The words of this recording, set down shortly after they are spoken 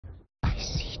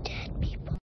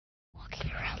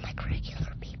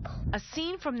A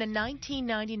scene from the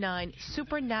 1999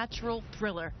 supernatural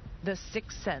thriller, The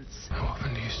Sixth Sense. How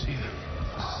often do you see them?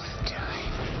 All the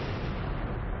time.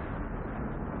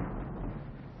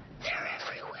 They're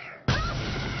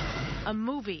everywhere. A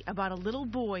movie about a little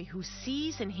boy who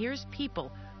sees and hears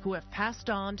people who have passed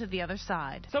on to the other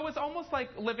side. So it's almost like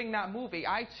living that movie.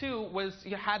 I too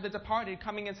had the departed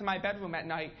coming into my bedroom at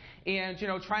night and,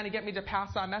 trying to get me to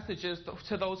pass on messages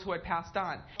to those who had passed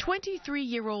on.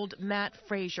 23-year-old Matt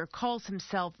Fraser calls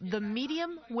himself the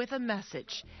medium with a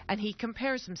message, and he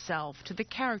compares himself to the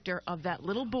character of that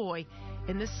little boy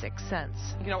in The Sixth Sense.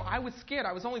 I was scared.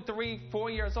 I was only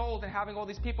 3-4 years old and having all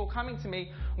these people coming to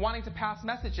me wanting to pass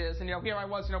messages. And, here I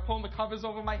was, pulling the covers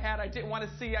over my head. I didn't want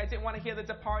to see. I didn't want to hear the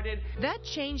departed. That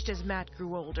changed as Matt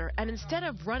grew older, and instead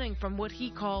of running from what he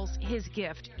calls his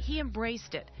gift, he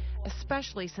embraced it,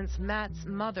 especially since Matt's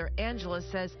mother, Angela,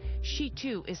 says she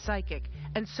too is psychic,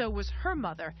 and so was her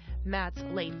mother, Matt's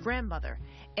late grandmother.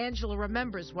 Angela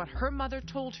remembers what her mother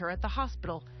told her at the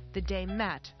hospital the day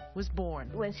Matt was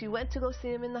born. When she went to go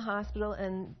see him in the hospital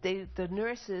and the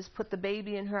nurses put the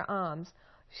baby in her arms,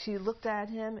 she looked at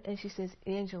him and she says,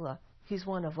 "Angela, he's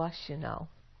one of us,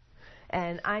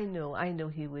 And I knew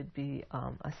he would be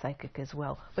a psychic as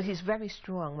well. But he's very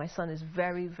strong. My son is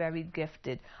very, very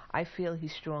gifted. I feel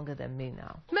he's stronger than me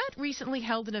now. Matt recently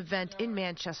held an event in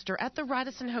Manchester at the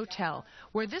Radisson Hotel,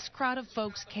 where this crowd of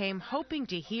folks came hoping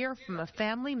to hear from a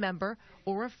family member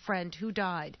or a friend who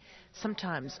died.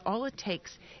 Sometimes all it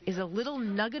takes is a little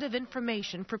nugget of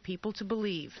information for people to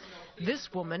believe.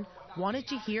 This woman wanted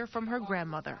to hear from her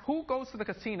grandmother. Who goes to the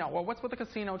casino, or what's with the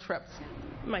casino trips?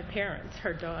 My parents,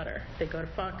 her daughter. They go to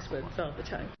Foxwoods all the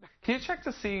time. Can you check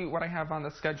to see what I have on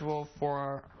the schedule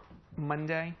for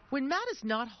Monday? When Matt is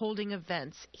not holding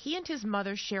events, he and his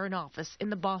mother share an office in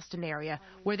the Boston area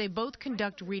where they both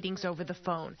conduct readings over the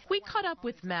phone. We caught up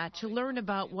with Matt to learn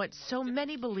about what so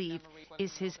many believe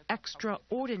is his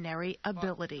extraordinary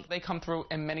ability. They come through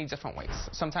in many different ways.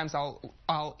 Sometimes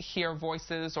I'll hear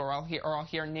voices, or I'll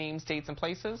hear names, dates, and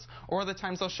places, or other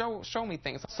times they'll show me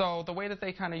things. So the way that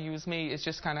they kind of use me is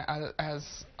just kind of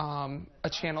as a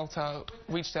channel to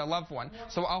reach their loved one.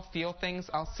 So I'll feel things,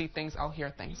 I'll see things, I'll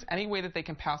hear things. Any way that they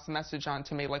can pass the message on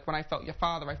to me, like when I felt your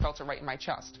father, I felt it right in my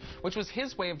chest, which was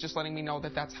his way of just letting me know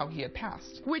that that's how he had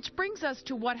passed. Which brings us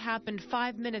to what happened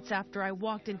 5 minutes after I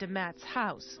walked into Matt's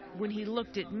house, when he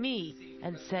looked at me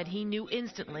and said he knew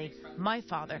instantly my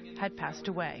father had passed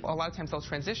away. A lot of times they'll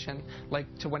transition, like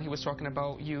to when he was talking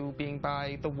about you being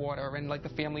by the water and like the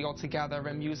family all together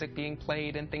and music being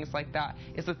played and things like that,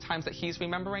 is the times that he's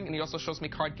remembering, and he also shows me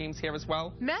card games here as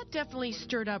well. Matt definitely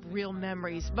stirred up real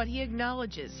memories, but he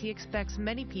acknowledges he expects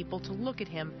many people to look at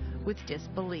him with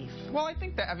disbelief. Well, I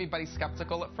think that everybody's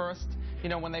skeptical at first.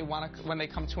 When they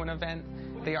come to an event,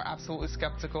 they are absolutely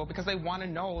skeptical because they want to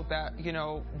know that,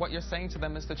 what you're saying to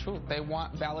them is the truth. They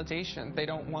want validation. They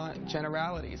don't want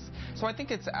generalities. So I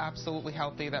think it's absolutely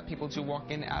healthy that people do walk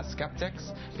in as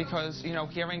skeptics because,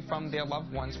 hearing from their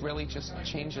loved ones really just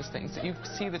changes things. You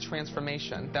see the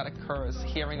transformation that occurs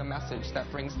hearing a message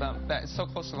that brings them, that is so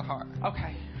close to the heart.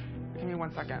 Okay, give me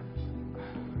 1 second.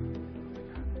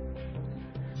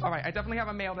 All right, I definitely have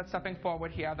a male that's stepping forward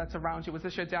here that's around you. Was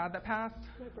this your dad that passed?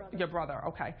 My brother. Your brother,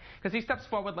 okay. Because he steps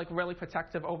forward like really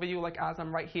protective over you, like as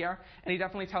I'm right here. And he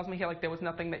definitely tells me here like there was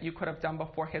nothing that you could have done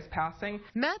before his passing.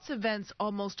 Matt's events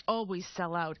almost always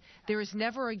sell out. There is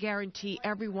never a guarantee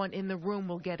everyone in the room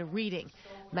will get a reading.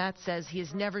 Matt says he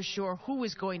is never sure who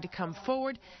is going to come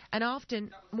forward, and often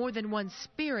more than one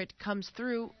spirit comes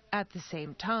through at the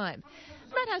same time.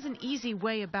 Matt has an easy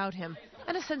way about him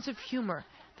and a sense of humor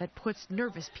that puts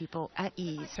nervous people at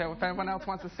ease. So if anyone else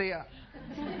wants to see it.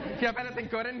 Do you have anything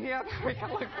good in here that we can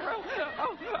look through?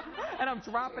 Oh, and I'm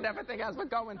dropping everything as we're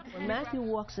going. When Matthew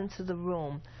walks into the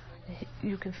room,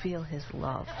 you can feel his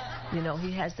love.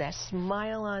 He has that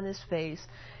smile on his face,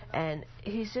 and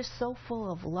he's just so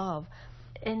full of love.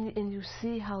 And you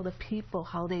see how the people,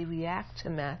 how they react to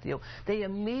Matthew. They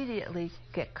immediately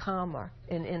get calmer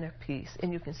and inner peace,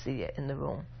 and you can see it in the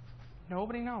room.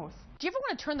 Nobody knows. Do you ever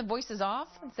want to turn the voices off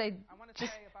and say,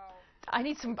 I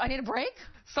need a break?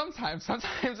 Sometimes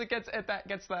it gets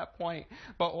to that point,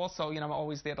 but also, I'm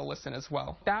always there to listen as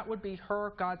well. That would be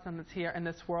her godson that's here in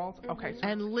this world. Okay.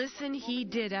 And listen he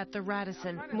did at the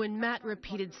Radisson when Matt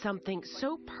repeated something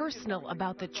so personal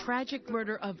about the tragic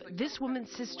murder of this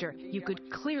woman's sister, you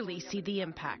could clearly see the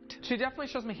impact. She definitely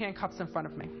shows me handcuffs in front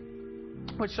of me,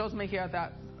 which shows me here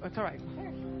that it's all right.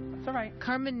 It's all right.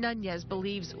 Carmen Nunez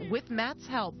believes with Matt's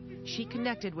help, she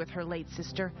connected with her late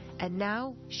sister, and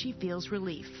now she feels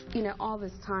relief. All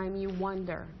this time you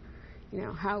wonder, You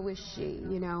know, how is she?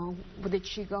 You know, did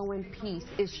she go in peace?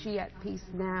 Is she at peace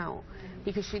now?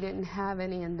 Because she didn't have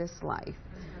any in this life.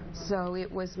 So it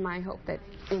was my hope that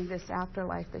in this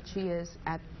afterlife that she is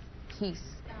at peace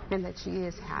and that she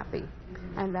is happy.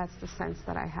 And that's the sense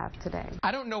that I have today.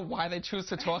 I don't know why they choose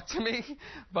to talk to me,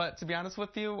 but to be honest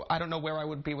with you, I don't know where I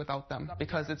would be without them,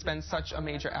 because it's been such a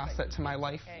major asset to my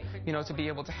life, you know, to be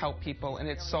able to help people. And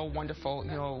it's so wonderful,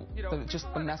 you know, just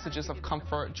the messages of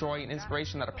comfort, joy, and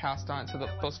inspiration that are passed on to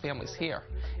those families here.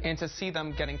 And to see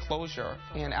them getting closure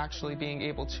and actually being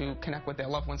able to connect with their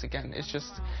loved ones again,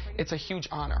 it's a huge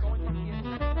honor.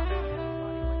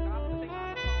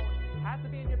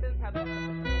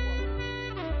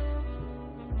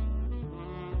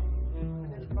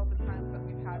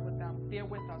 They're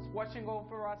with us, watching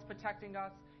over us, protecting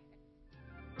us.